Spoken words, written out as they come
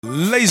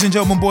Ladies and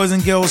gentlemen, boys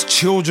and girls,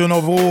 children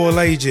of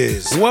all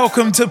ages,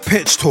 welcome to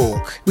Pitch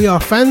Talk. We are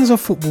fans of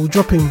football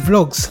dropping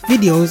vlogs,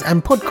 videos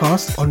and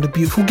podcasts on the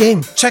beautiful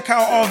game. Check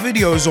out our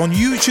videos on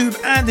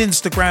YouTube and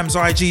Instagram's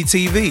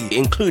IGTV,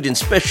 including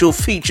special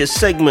feature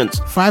segments,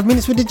 5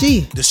 minutes with the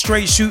G, The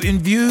Straight Shooting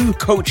View,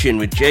 Coaching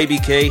with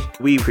JBK.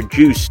 We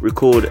produce,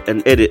 record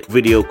and edit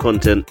video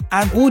content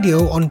and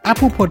audio on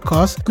Apple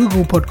Podcasts,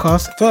 Google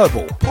Podcasts,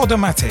 Verbal,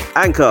 Podomatic,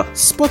 Anchor,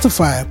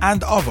 Spotify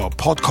and other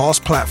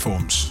podcast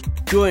platforms.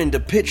 Join the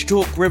Pitch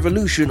Talk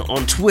revolution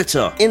on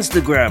Twitter,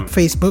 Instagram,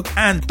 Facebook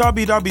and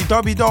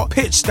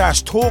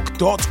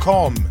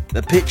www.pitch-talk.com.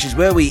 The pitch is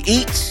where we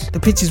eat. The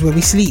pitch is where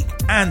we sleep.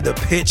 And the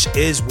pitch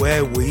is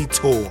where we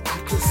talk. I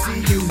can see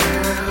you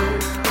now.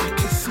 I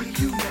can see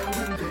you now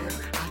and then.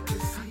 I can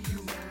see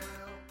you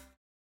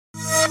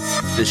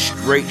now. The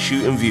Straight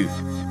Shooting View.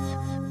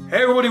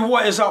 Hey everybody,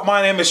 what is up?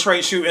 My name is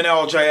Straight Shooting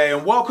LJA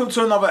and welcome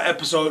to another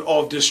episode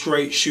of the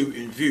Straight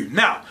Shooting View.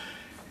 Now,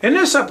 in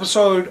this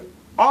episode,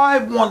 I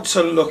want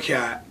to look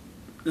at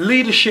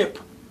leadership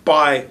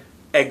by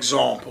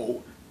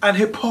example and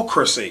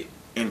hypocrisy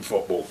in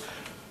football.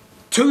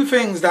 Two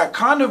things that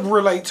kind of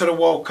relate to the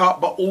World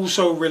Cup but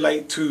also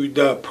relate to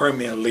the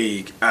Premier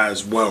League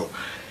as well.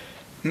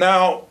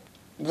 Now,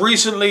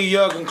 recently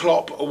Jurgen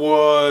Klopp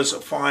was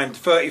fined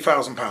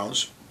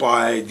 £30,000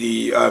 by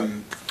the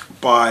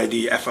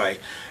FA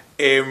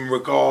in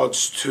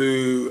regards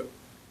to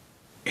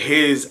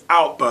his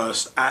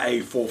outburst at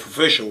a fourth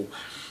official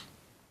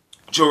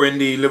during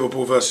the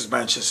Liverpool versus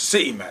Manchester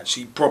City match.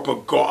 He proper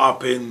got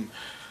up in,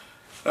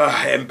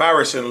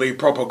 embarrassingly,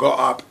 got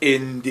up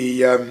in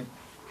the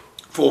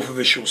fourth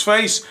official's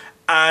face,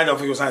 and I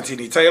think it was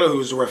Anthony Taylor, who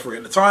was the referee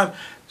at the time,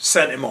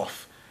 sent him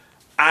off.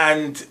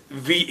 And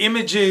the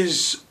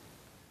images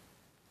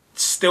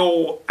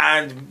still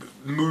and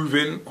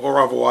moving,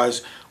 or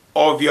otherwise,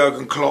 of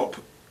Jurgen Klopp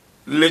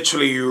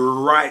literally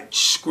right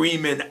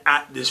screaming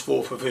at this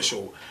fourth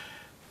official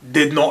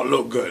did not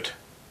look good.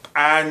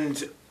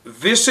 And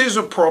this is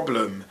a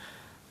problem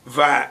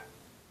that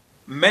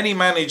many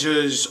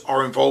managers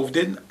are involved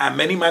in and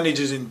many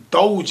managers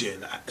indulge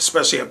in,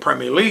 especially at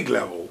Premier League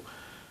level.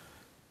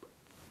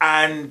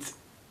 And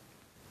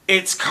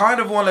it's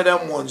kind of one of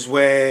them ones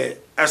where,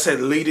 I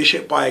said,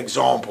 leadership by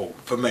example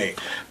for me.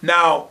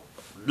 Now,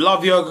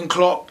 love Jurgen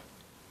Klopp,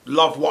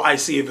 love what I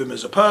see of him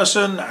as a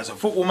person, as a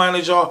football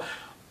manager,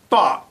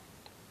 but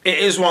it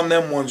is one of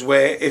them ones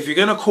where if you're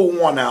going to call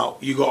one out,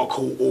 you got to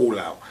call all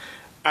out.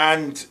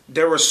 And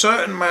there are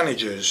certain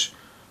managers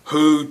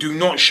who do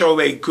not show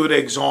a good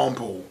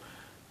example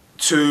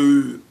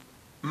to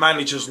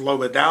managers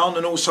lower down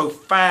and also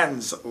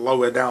fans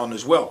lower down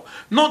as well.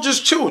 Not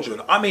just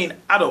children, I mean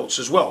adults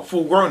as well,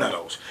 full-grown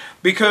adults.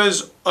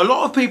 Because a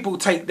lot of people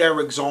take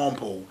their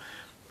example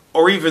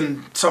or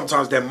even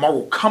sometimes their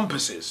moral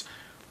compasses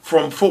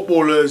from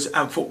footballers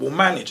and football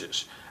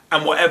managers.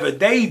 And whatever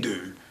they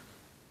do,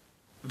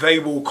 they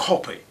will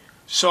copy.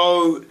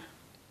 So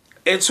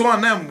it's one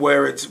of them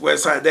where it's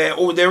like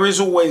there is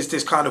always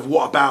this kind of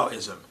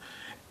whataboutism,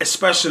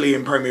 especially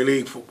in Premier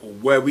League football,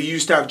 where we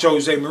used to have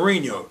Jose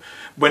Mourinho.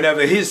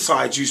 Whenever his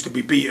sides used to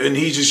be beaten,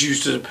 he just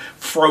used to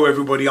throw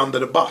everybody under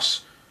the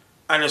bus.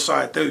 And it's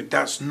like, dude,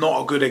 that's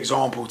not a good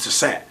example to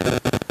set.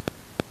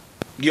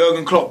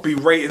 Jurgen Klopp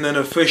berating an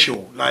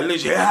official, like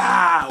literally,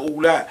 all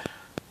that.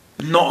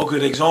 Not a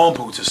good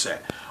example to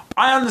set.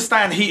 I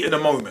understand heat of the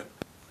moment.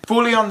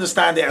 Fully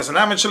understand it as an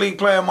amateur league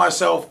player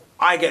myself.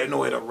 I get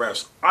annoyed at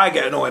refs. I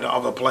get annoyed at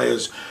other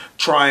players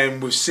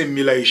trying with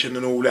simulation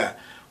and all that.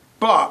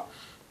 But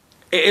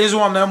it is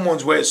one of them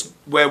ones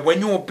where when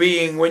your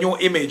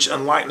image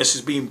and likeness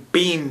is being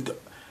beamed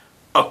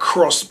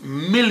across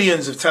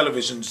millions of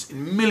televisions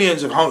in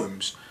millions of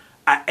homes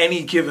at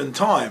any given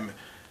time,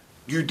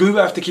 you do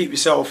have to keep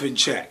yourself in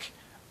check.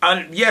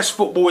 And yes,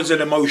 football is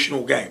an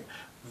emotional game.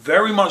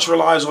 Very much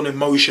relies on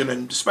emotion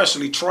and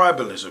especially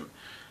tribalism.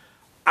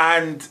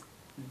 And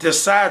the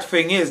sad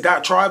thing is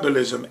that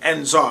tribalism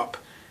ends up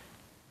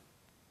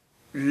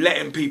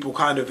letting people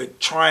kind of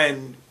try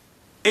and...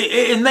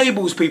 It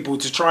enables people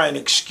to try and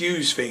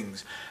excuse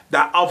things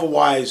that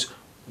otherwise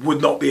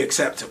would not be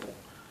acceptable.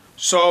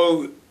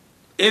 So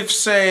if,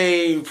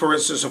 say, for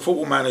instance, a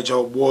football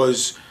manager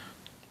was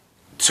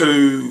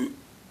to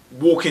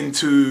walk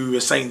into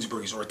a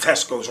Sainsbury's or a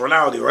Tesco's or an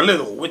Aldi or a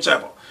Lidl,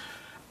 whichever,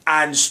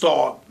 and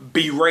start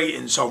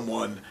berating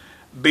someone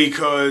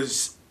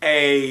because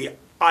a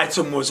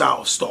item was out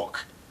of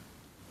stock,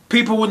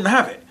 people wouldn't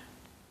have it.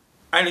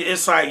 And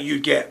it's like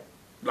you'd get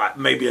like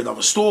maybe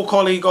another store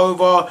colleague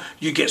over,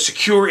 you get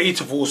security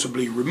to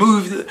forcibly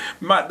remove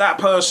that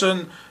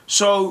person.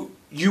 So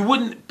you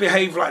wouldn't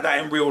behave like that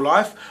in real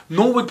life,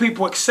 nor would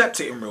people accept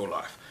it in real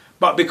life.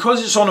 But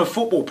because it's on a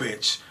football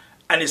pitch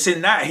and it's in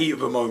that heat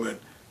of a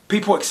moment,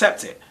 people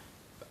accept it.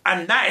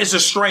 And that is the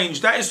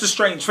strange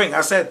thing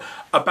I said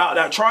about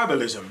that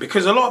tribalism,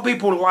 because a lot of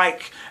people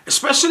like,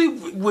 especially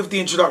with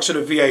the introduction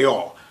of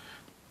VAR,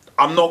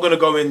 I'm not going to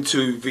go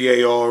into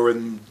VAR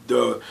and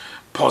the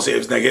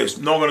positives, negatives,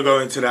 not going to go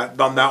into that,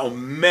 done that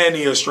on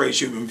many a Straight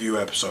Shooting View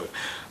episode.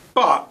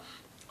 But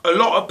a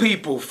lot of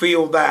people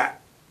feel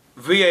that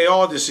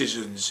VAR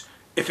decisions,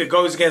 if it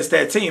goes against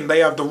their team, they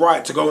have the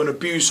right to go and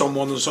abuse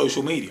someone on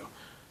social media.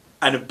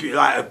 And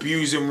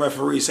abusing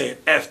referees, saying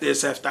F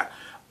this, F that,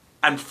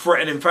 and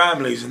threatening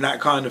families and that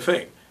kind of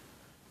thing.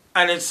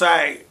 And it's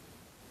like,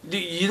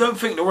 you don't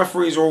think the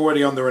referees are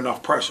already under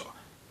enough pressure?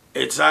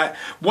 It's like,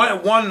 one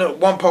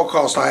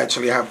podcast I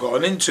actually have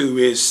gotten into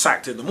is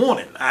Sacked in the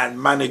Morning,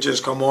 and managers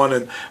come on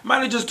and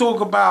managers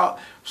talk about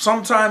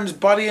sometimes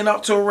buddying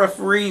up to a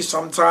referee,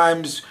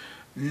 sometimes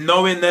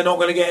knowing they're not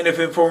going to get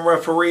anything from a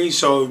referee,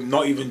 so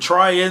not even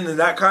trying and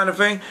that kind of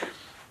thing.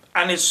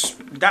 And it's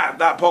that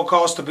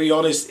podcast, to be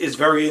honest, is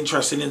very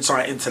interesting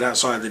insight into that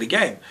side of the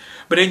game.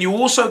 But then you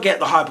also get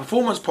the High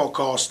Performance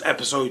podcast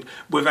episode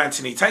with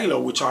Anthony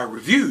Taylor, which I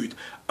reviewed,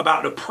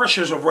 about the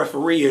pressures of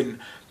refereeing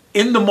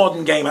in the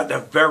modern game at the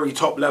very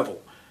top level.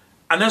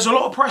 And there's a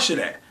lot of pressure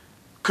there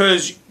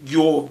because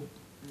you're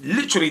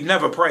literally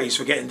never praised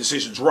for getting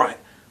decisions right,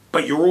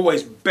 but you're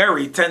always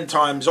buried 10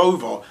 times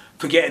over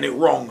for getting it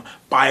wrong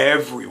by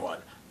everyone.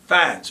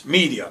 Fans,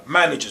 media,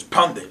 managers,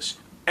 pundits,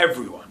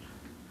 everyone.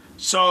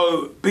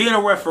 So being a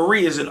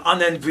referee is an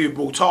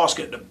unenviable task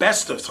at the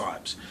best of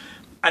times.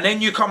 And then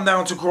you come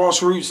down to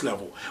grassroots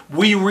level.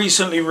 We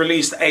recently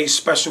released a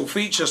special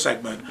feature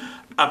segment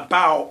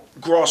about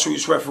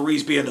grassroots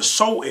referees being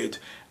assaulted,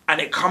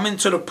 and it coming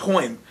to the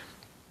point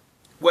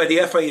where the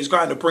FA is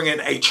going to bring in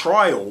a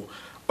trial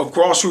of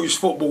grassroots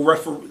football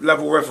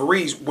level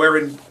referees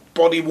wearing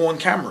body-worn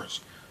cameras.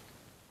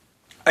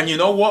 And you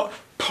know what?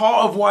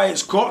 Part of why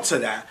it's got to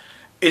that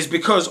is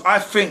because I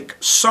think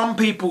some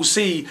people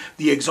see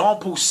the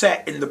example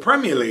set in the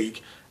Premier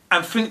League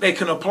and think they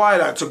can apply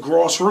that to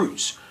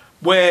grassroots,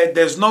 where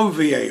there's no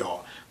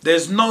VAR,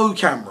 there's no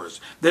cameras,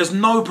 there's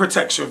no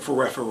protection for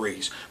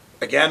referees.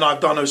 Again, I've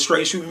done a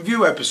Straight Shooting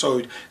View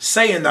episode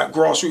saying that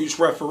grassroots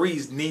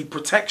referees need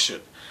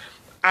protection.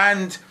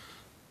 And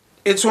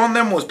it's one of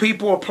them was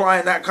people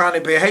applying that kind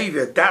of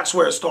behaviour, that's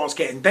where it starts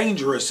getting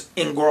dangerous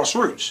in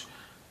grassroots.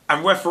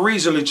 And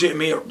referees are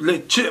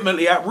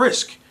legitimately at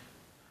risk.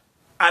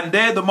 And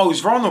they're the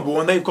most vulnerable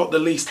and they've got the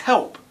least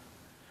help.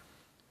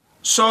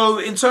 So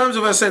in terms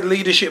of, I said,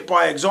 leadership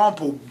by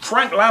example,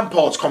 Frank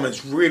Lampard's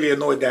comments really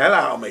annoyed the hell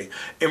out of me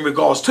in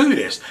regards to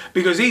this.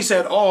 Because he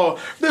said,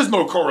 oh, there's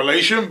no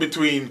correlation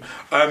between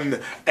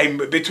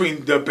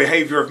the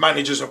behaviour of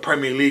managers at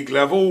Premier League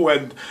level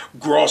and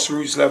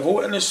grassroots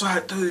level. And it's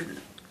like, dude,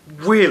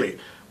 really?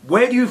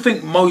 Where do you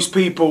think most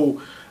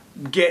people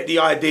get the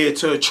idea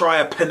to try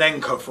a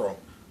Panenka from?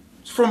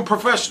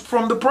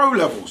 From the pro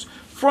levels,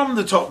 from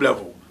the top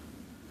level.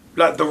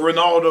 Like the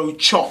Ronaldo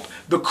chop,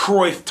 the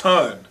Cruyff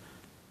turn.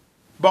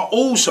 But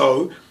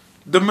also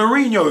the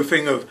Mourinho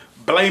thing of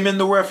blaming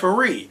the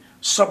referee,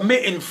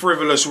 submitting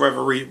frivolous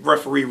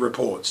referee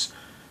reports.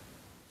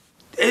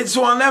 It's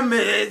one of them,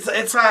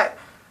 it's like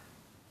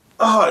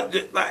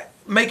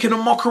making a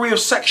mockery of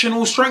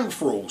sectional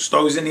strength rules.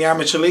 Those in the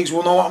amateur leagues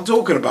will know what I'm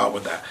talking about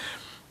with that.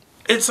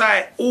 It's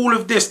like all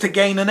of this to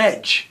gain an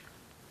edge.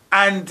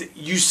 And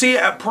you see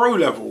it at pro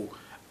level,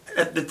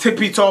 at the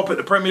tippy top at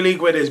the Premier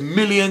League where there's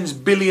millions,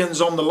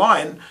 billions on the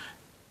line.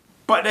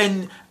 But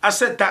then I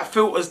said that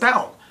filters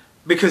down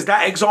because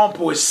that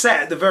example is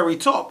set at the very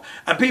top.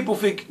 And people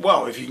think,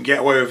 well, if you can get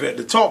away with it at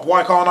the top,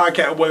 why can't I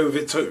get away with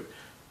it too?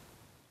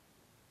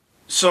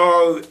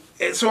 So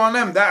it's one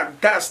of them.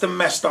 That's the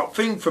messed up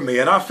thing for me.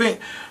 And I think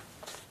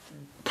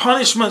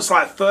punishments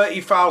like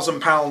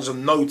 £30,000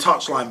 and no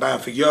touchline ban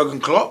for Jurgen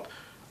Klopp.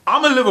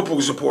 I'm a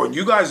Liverpool supporter, and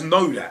you guys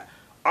know that.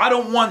 I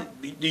don't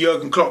want the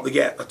Jurgen Klopp to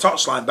get a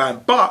touchline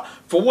ban, but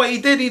for what he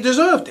did, he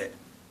deserved it.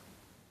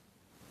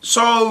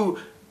 So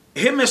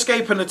him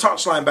escaping the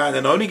touchline ban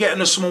and only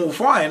getting a small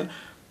fine,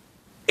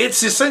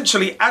 it's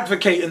essentially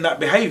advocating that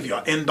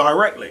behaviour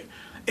indirectly.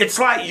 It's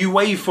like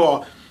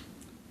UEFA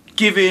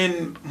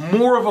giving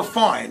more of a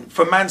fine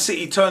for Man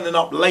City turning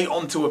up late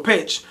onto a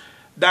pitch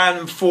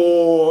than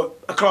for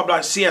a club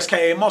like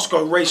CSKA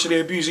Moscow racially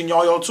abusing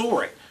Yaya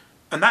Toure.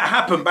 And that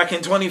happened back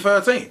in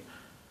 2013.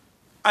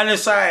 And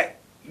it's like,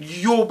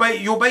 you're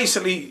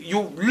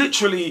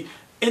literally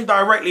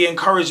indirectly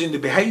encouraging the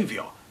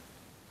behaviour.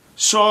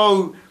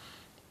 So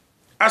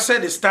I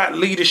said it's that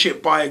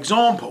leadership by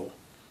example.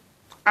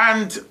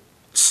 And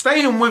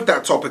staying with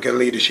that topic of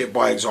leadership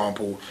by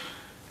example,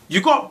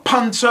 you got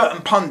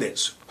certain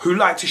pundits who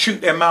like to shoot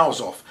their mouths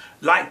off,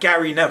 like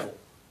Gary Neville.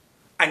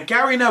 And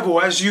Gary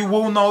Neville, as you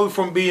will know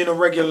from being a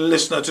regular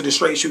listener to the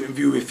Straight Shooting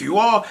View, if you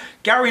are,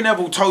 Gary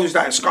Neville toes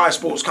that Sky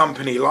Sports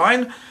Company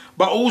line.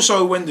 But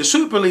also when the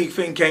Super League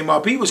thing came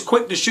up, he was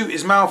quick to shoot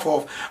his mouth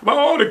off. But,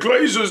 oh, the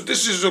Glazers,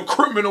 this is a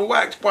criminal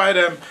act by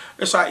them.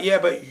 It's like, yeah,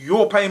 but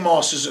your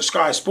paymasters at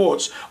Sky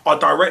Sports are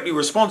directly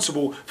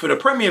responsible for the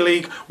Premier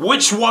League,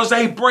 which was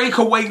a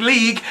breakaway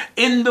league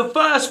in the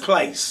first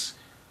place.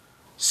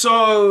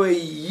 So,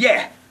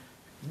 yeah,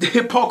 the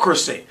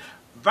hypocrisy.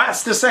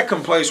 That's the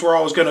second place where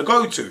I was going to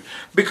go to.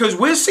 Because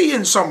we're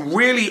seeing some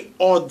really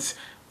odd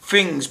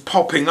things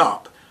popping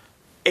up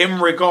in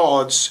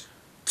regards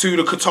to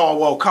the Qatar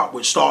World Cup,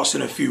 which starts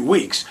in a few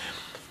weeks.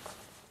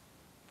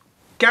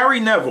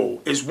 Gary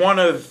Neville is one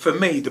of, for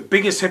me, the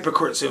biggest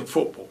hypocrites in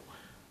football.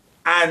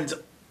 And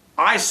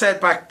I said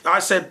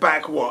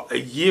back, what, a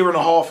year and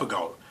a half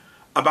ago,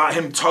 about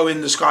him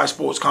towing the Sky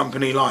Sports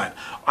Company line.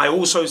 I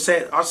also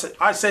said,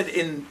 I said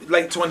in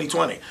late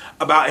 2020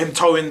 about him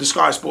towing the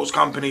Sky Sports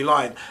Company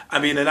line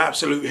and being an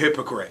absolute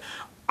hypocrite.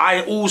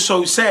 I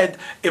also said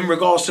in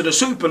regards to the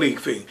Super League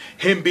thing,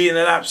 him being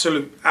an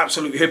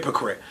absolute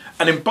hypocrite.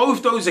 And in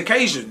both those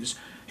occasions,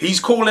 he's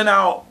calling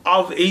out,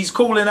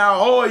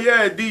 oh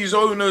yeah, these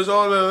owners,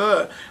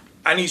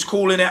 and he's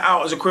calling it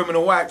out as a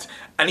criminal act,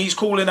 and he's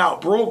calling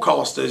out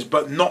broadcasters,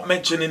 but not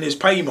mentioning his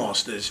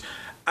paymasters.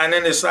 And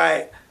then it's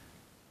like,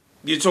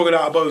 you're talking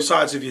out of both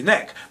sides of your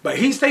neck. But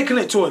he's taken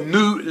it to a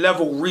new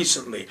level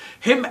recently.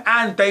 Him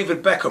and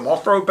David Beckham. I'll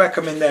throw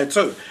Beckham in there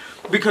too.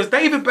 Because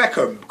David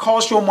Beckham,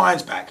 cast your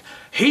minds back,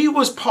 he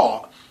was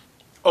part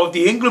of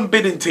the England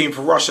bidding team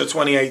for Russia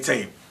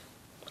 2018.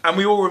 And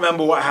we all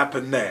remember what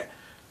happened there.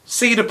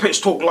 See the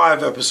Pitch Talk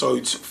Live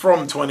episodes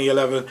from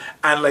 2011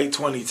 and late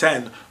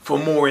 2010 for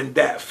more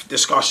in-depth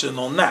discussion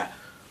on that.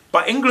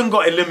 But England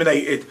got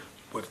eliminated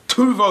with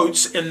 2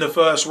 votes in the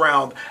first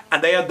round,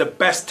 and they had the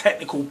best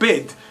technical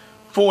bid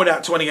for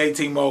that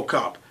 2018 World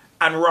Cup,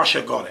 and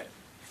Russia got it.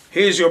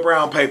 Here's your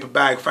brown paper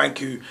bag. Thank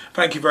you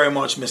very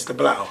much, Mr.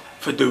 Blau,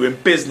 for doing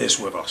business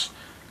with us.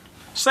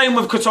 Same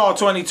with Qatar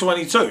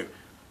 2022.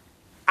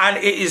 And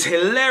it is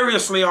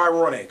hilariously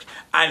ironic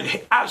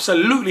and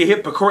absolutely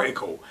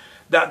hypocritical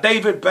that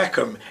David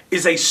Beckham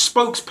is a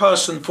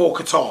spokesperson for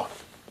Qatar.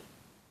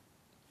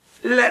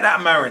 Let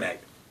that marinate.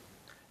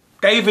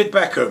 David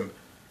Beckham,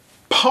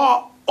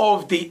 part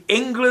of the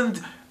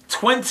England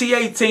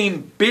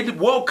 2018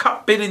 World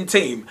Cup bidding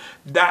team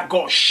that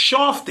got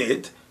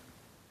shafted,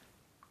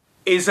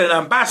 is an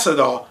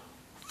ambassador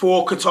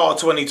for Qatar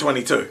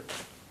 2022.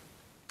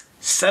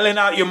 Selling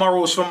out your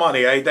morals for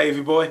money, eh,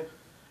 Davey boy?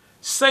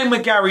 Same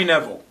with Gary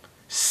Neville.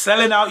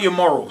 Selling out your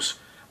morals.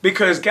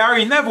 Because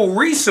Gary Neville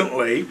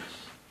recently,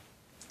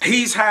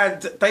 he's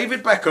had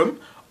David Beckham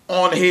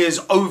on his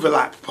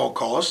Overlap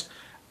podcast,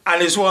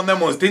 and it's one of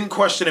them ones, didn't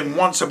question him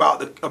once about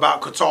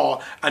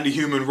Qatar and the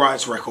human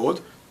rights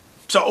record.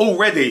 So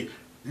already,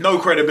 no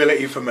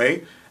credibility for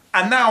me.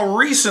 And now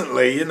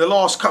recently, in the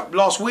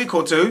last week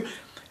or two,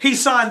 he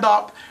signed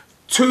up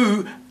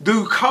to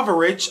do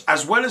coverage,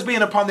 as well as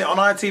being a pundit on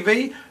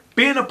ITV,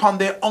 being a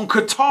pundit on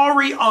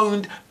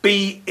Qatari-owned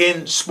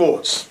beIN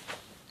Sports.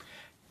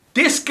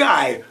 This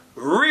guy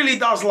really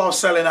does love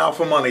selling out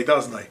for money,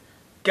 doesn't he?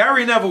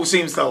 Gary Neville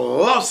seems to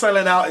love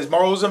selling out his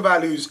morals and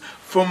values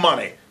for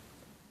money.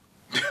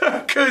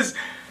 Because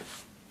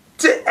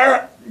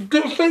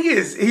the thing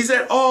is, he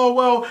said,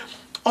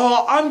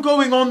 I'm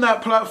going on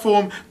that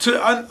platform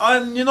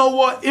and you know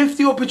what? If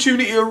the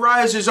opportunity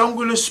arises, I'm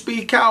going to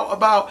speak out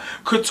about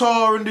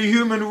Qatar and the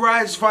human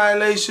rights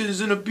violations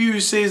and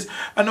abuses.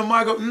 And oh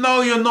my God,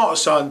 no, you're not,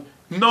 son.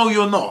 No,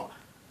 you're not.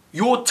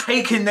 You're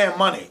taking their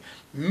money.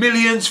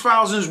 Millions,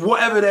 thousands,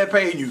 whatever they're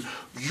paying you.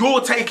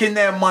 You're taking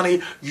their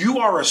money. You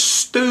are a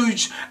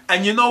stooge.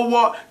 And you know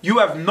what? You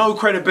have no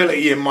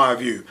credibility in my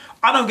view.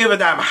 I don't give a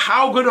damn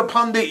how good a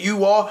pundit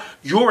you are.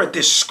 You're a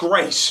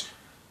disgrace.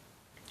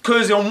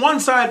 Because on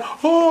one side,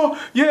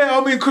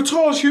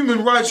 Qatar's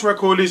human rights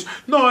record is,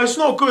 no, it's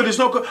not good, it's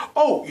not good.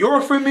 Oh, you're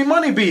offering me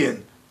money,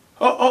 beIN.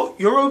 Oh,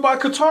 you're owned by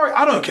Qatari?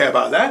 I don't care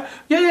about that.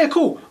 Yeah,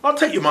 cool. I'll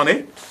take your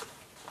money.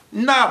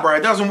 Nah, bro,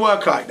 it doesn't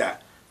work like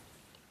that.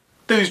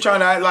 Dude's trying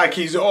to act like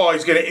he's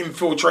going to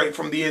infiltrate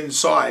from the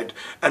inside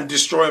and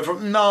destroy him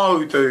from...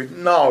 No, dude,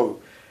 no.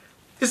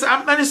 It's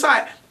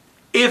like,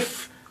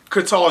 if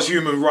Qatar's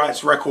human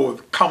rights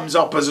record comes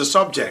up as a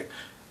subject,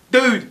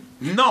 dude,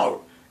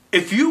 no.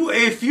 If you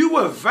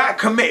were that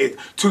committed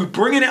to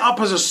bringing it up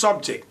as a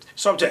subject,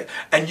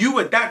 and you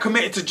were that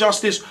committed to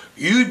justice,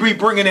 you'd be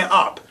bringing it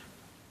up.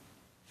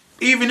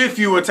 Even if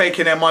you were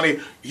taking their money,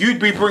 you'd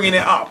be bringing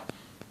it up.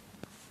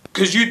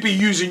 Because you'd be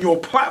using your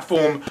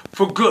platform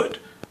for good.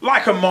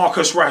 Like a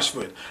Marcus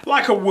Rashford,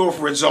 like a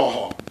Wilfred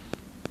Zaha.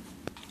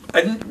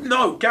 And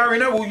no, Gary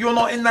Neville, you're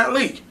not in that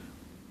league.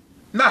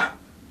 Nah,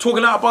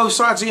 talking out both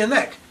sides of your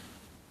neck.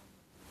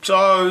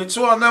 So it's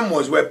one of them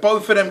ones where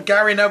both of them,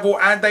 Gary Neville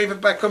and David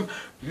Beckham,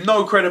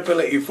 no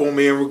credibility for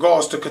me in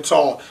regards to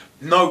Qatar.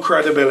 No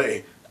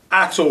credibility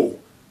at all.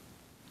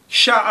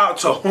 Shout out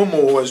to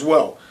Hummel as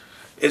well.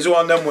 It's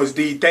one of them was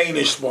the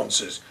Danish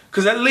sponsors.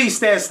 Because at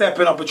least they're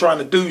stepping up and trying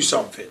to do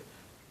something.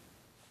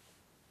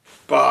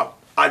 But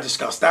I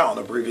discussed that on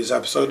a previous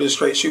episode of the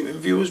Straight Shooting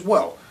View as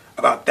well.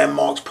 About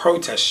Denmark's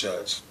protest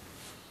shirts.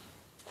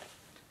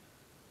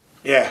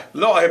 Yeah, a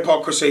lot of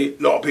hypocrisy,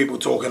 a lot of people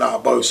talking out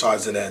of both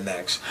sides of their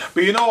necks.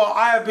 But you know what?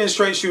 I have been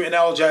Straight Shooting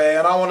LJ,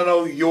 and I want to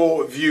know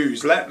your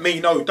views. Let me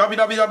know.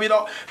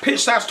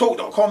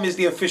 www.pitch-talk.com is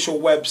the official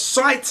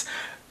website.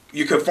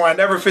 You can find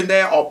everything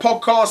there, our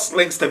podcasts,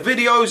 links to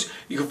videos.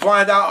 You can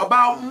find out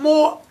about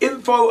more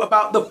info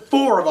about the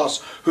four of us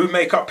who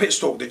make up Pitch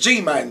Talk. The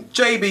G-Man,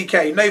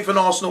 JBK, Nathan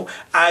Arsenal,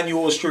 and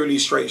yours truly,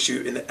 Straight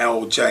Shooting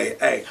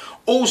LJA.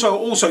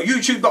 Also,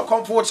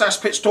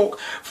 youtube.com/Pitch Talk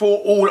for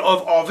all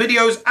of our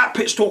videos. At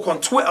Pitch Talk on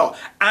Twitter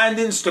and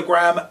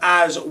Instagram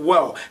as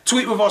well.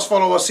 Tweet with us,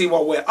 follow us, see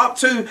what we're up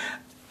to.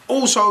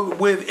 Also,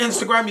 with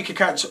Instagram, you can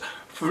catch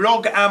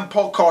vlog and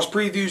podcast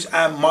previews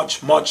and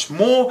much, much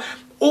more.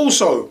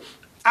 Also,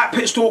 at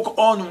Pitch Talk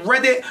on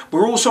Reddit.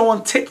 We're also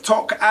on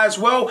TikTok as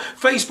well.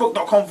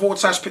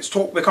 Facebook.com/Pitch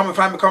Talk. Become a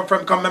fan, become a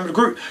friend, become a member of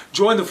the group.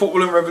 Join the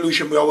footballing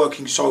revolution we are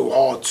working so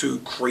hard to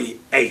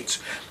create.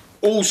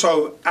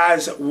 Also,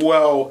 as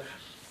well,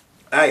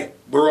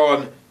 we're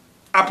on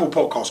Apple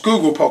Podcasts,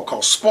 Google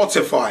Podcasts,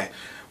 Spotify.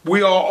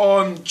 We are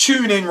on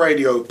TuneIn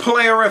Radio,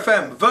 Player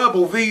FM,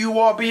 Verbal,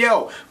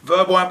 VURBL,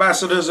 Verbal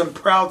Ambassadors and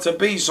proud to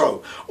be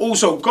so.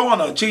 Also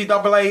Ghana,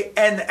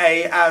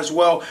 GAANA as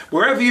well.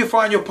 Wherever you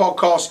find your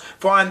podcast,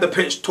 find the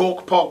Pitch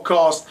Talk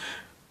podcast.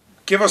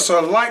 Give us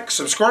a like,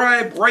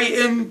 subscribe,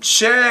 rating,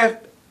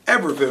 share,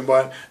 everything,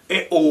 but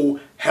it all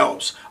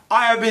helps.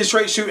 I have been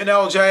Straight Shooting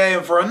LJA,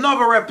 and for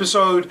another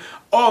episode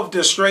of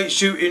the Straight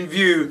Shooting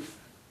View,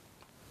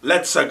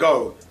 let's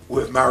go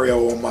with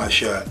Mario on my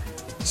shirt.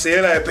 See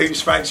you later,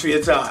 peeps. Thanks for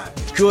your time.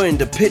 Join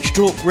the Pitch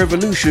Talk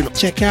revolution.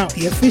 Check out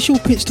the official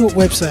Pitch Talk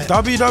website.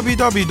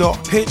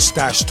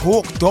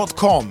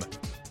 www.pitch-talk.com.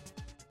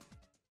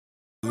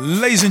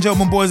 Ladies and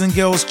gentlemen, boys and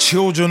girls,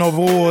 children of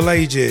all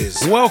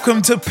ages,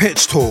 welcome to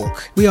Pitch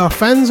Talk. We are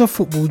fans of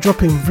football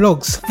dropping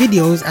vlogs,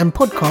 videos and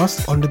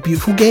podcasts on the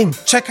beautiful game.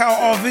 Check out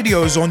our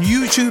videos on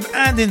YouTube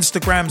and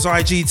Instagram's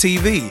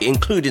IGTV,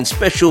 including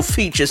special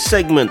feature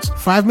segments,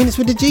 5 minutes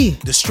with the G,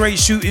 the Straight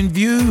Shooting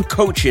View,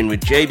 coaching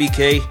with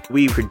JBK.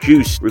 We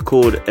produce,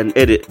 record and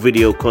edit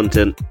video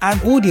content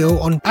and audio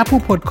on Apple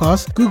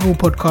Podcasts, Google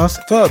Podcasts,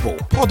 Verbal,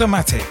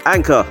 Podomatic,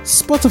 Anchor,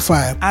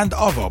 Spotify and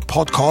other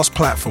podcast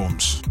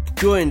platforms.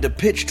 Join the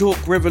Pitch Talk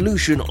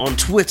revolution on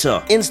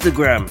Twitter,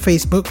 Instagram,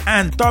 Facebook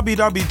and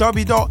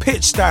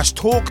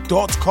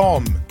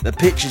www.pitch-talk.com. The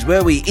pitch is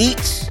where we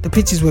eat. The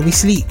pitch is where we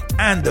sleep.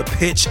 And the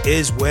pitch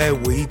is where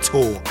we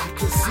talk. I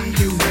can see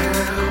you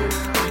now.